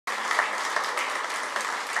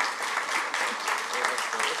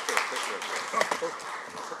Put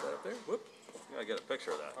that up there. Whoop. You gotta get a picture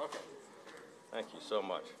of that. Okay. Thank you so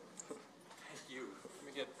much. Thank you.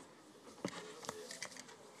 Let me get.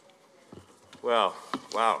 Well,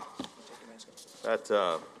 wow.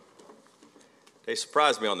 That they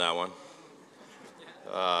surprised me on that one.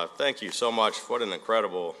 Thank you so much. What an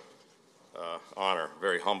incredible honor.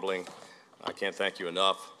 Very humbling. I can't thank you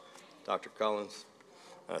enough, Dr. Collins.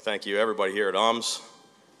 Thank you, everybody here at UMS.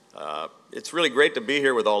 It's really great to be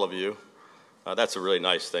here with all of you. That's a really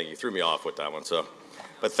nice thing. You threw me off with that one,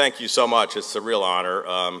 but thank you so much. It's a real honor.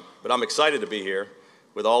 But I'm excited to be here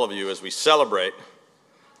with all of you as we celebrate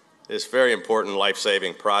this very important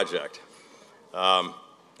life-saving project.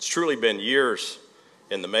 It's truly been years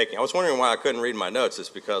in the making. I was wondering why I couldn't read my notes. It's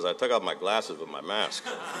because I took off my glasses with my mask.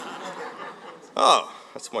 Oh,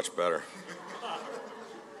 that's much better.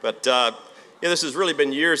 But yeah, this has really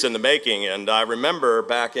been years in the making, and I remember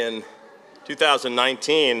back in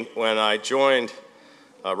 2019 when I joined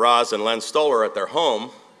Roz and Len Stoller at their home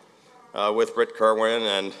with Britt Kerwin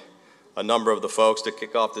and a number of the folks to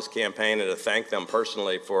kick off this campaign and to thank them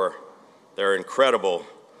personally for their incredible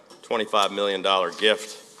 $25 million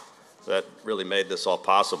gift that really made this all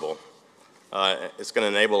possible. It's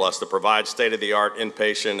going to enable us to provide state-of-the-art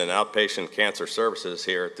inpatient and outpatient cancer services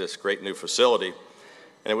here at this great new facility.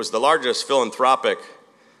 And it was the largest philanthropic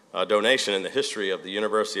donation in the history of the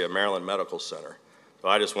University of Maryland Medical Center. So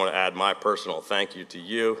I just want to add my personal thank you to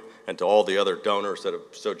you and to all the other donors that have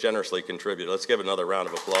so generously contributed. Let's give another round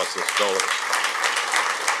of applause to the Stollers.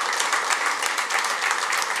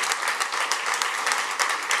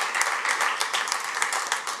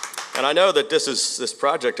 And I know that this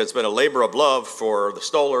project has been a labor of love for the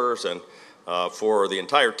Stollers and for the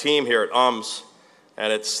entire team here at UMS,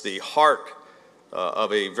 and it's the heart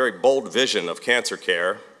of a very bold vision of cancer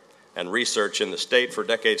care and research in the state for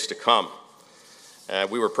decades to come.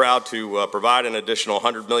 We were proud to provide an additional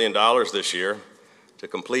 $100 million this year to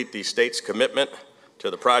complete the state's commitment to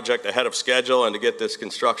the project ahead of schedule and to get this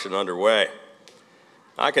construction underway.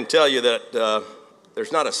 I can tell you that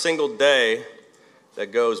there's not a single day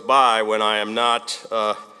that goes by when I am not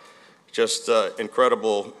just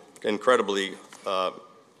incredibly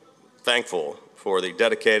thankful for the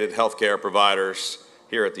dedicated healthcare providers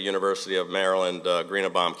here at the University of Maryland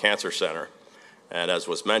Greenebaum Cancer Center. And as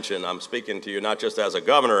was mentioned, I'm speaking to you not just as a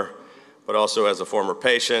governor, but also as a former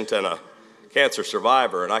patient and a cancer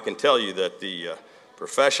survivor. And I can tell you that the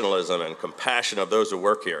professionalism and compassion of those who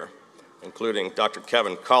work here, including Dr.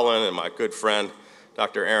 Kevin Cullen and my good friend,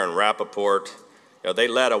 Dr. Aaron Rappaport, they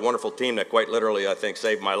led a wonderful team that quite literally, I think,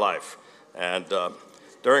 saved my life. And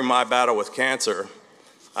during my battle with cancer,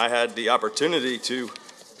 I had the opportunity to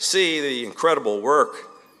see the incredible work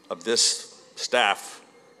of this staff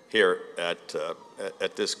here at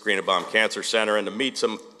this Greenebaum Cancer Center and to meet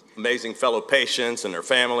some amazing fellow patients and their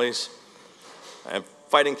families. And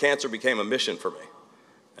fighting cancer became a mission for me.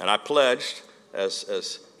 And I pledged,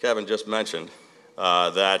 as Kevin just mentioned,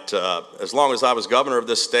 that as long as I was governor of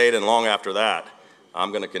this state and long after that,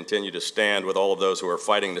 I'm going to continue to stand with all of those who are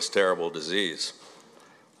fighting this terrible disease.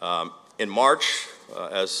 In March,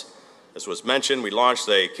 as was mentioned, we launched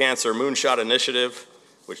a Cancer Moonshot Initiative,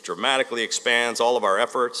 which dramatically expands all of our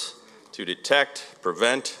efforts to detect,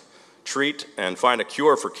 prevent, treat, and find a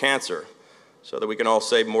cure for cancer so that we can all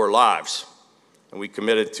save more lives. And we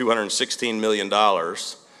committed $216 million to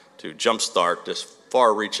jumpstart this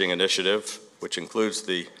far-reaching initiative, which includes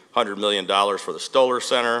the $100 million for the Stoller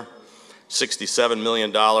Center, $67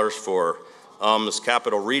 million for UM's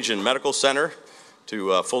Capital Region Medical Center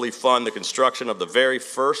to fully fund the construction of the very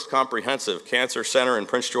first comprehensive cancer center in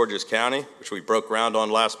Prince George's County, which we broke ground on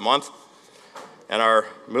last month. And our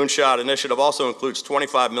Moonshot Initiative also includes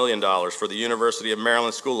 $25 million for the University of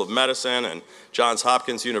Maryland School of Medicine and Johns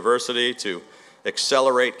Hopkins University to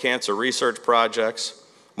accelerate cancer research projects,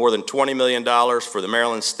 more than $20 million for the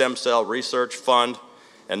Maryland Stem Cell Research Fund,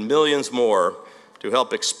 and millions more to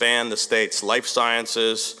help expand the state's life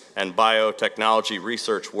sciences and biotechnology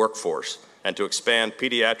research workforce and to expand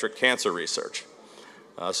pediatric cancer research.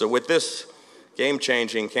 So with this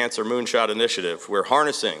game-changing Cancer Moonshot Initiative, we're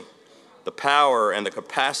harnessing the power and the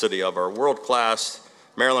capacity of our world-class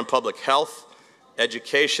Maryland public health,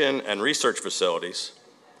 education, and research facilities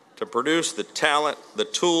to produce the talent, the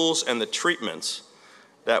tools, and the treatments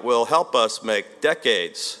that will help us make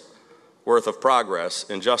decades worth of progress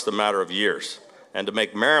in just a matter of years, and to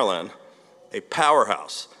make Maryland a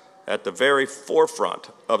powerhouse at the very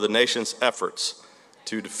forefront of the nation's efforts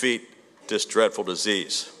to defeat this dreadful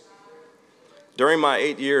disease. During my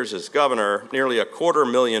 8 years as governor, nearly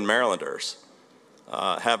 250,000 Marylanders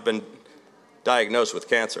have been diagnosed with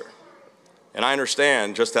cancer. And I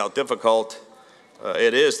understand just how difficult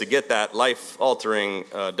it is to get that life-altering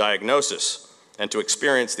diagnosis and to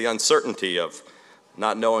experience the uncertainty of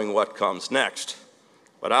not knowing what comes next.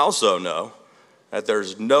 But I also know that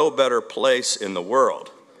there's no better place in the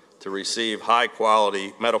world to receive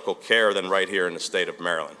high-quality medical care than right here in the state of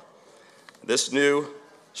Maryland. This new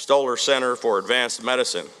Stoller Center for Advanced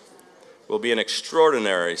Medicine will be an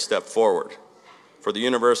extraordinary step forward for the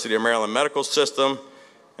University of Maryland medical system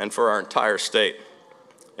and for our entire state.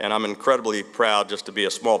 And I'm incredibly proud just to be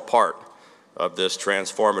a small part of this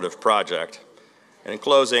transformative project. And in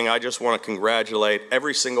closing, I just want to congratulate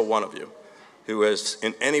every single one of you who has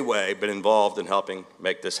in any way been involved in helping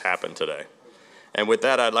make this happen today. And with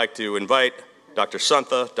that, I'd like to invite Dr.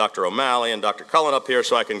 Suntha, Dr. O'Malley, and Dr. Cullen up here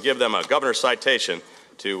so I can give them a governor's citation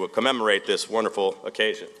to commemorate this wonderful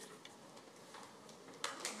occasion.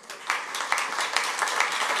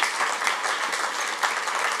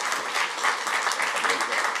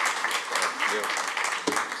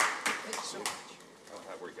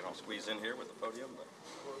 We can all squeeze in here with the podium. But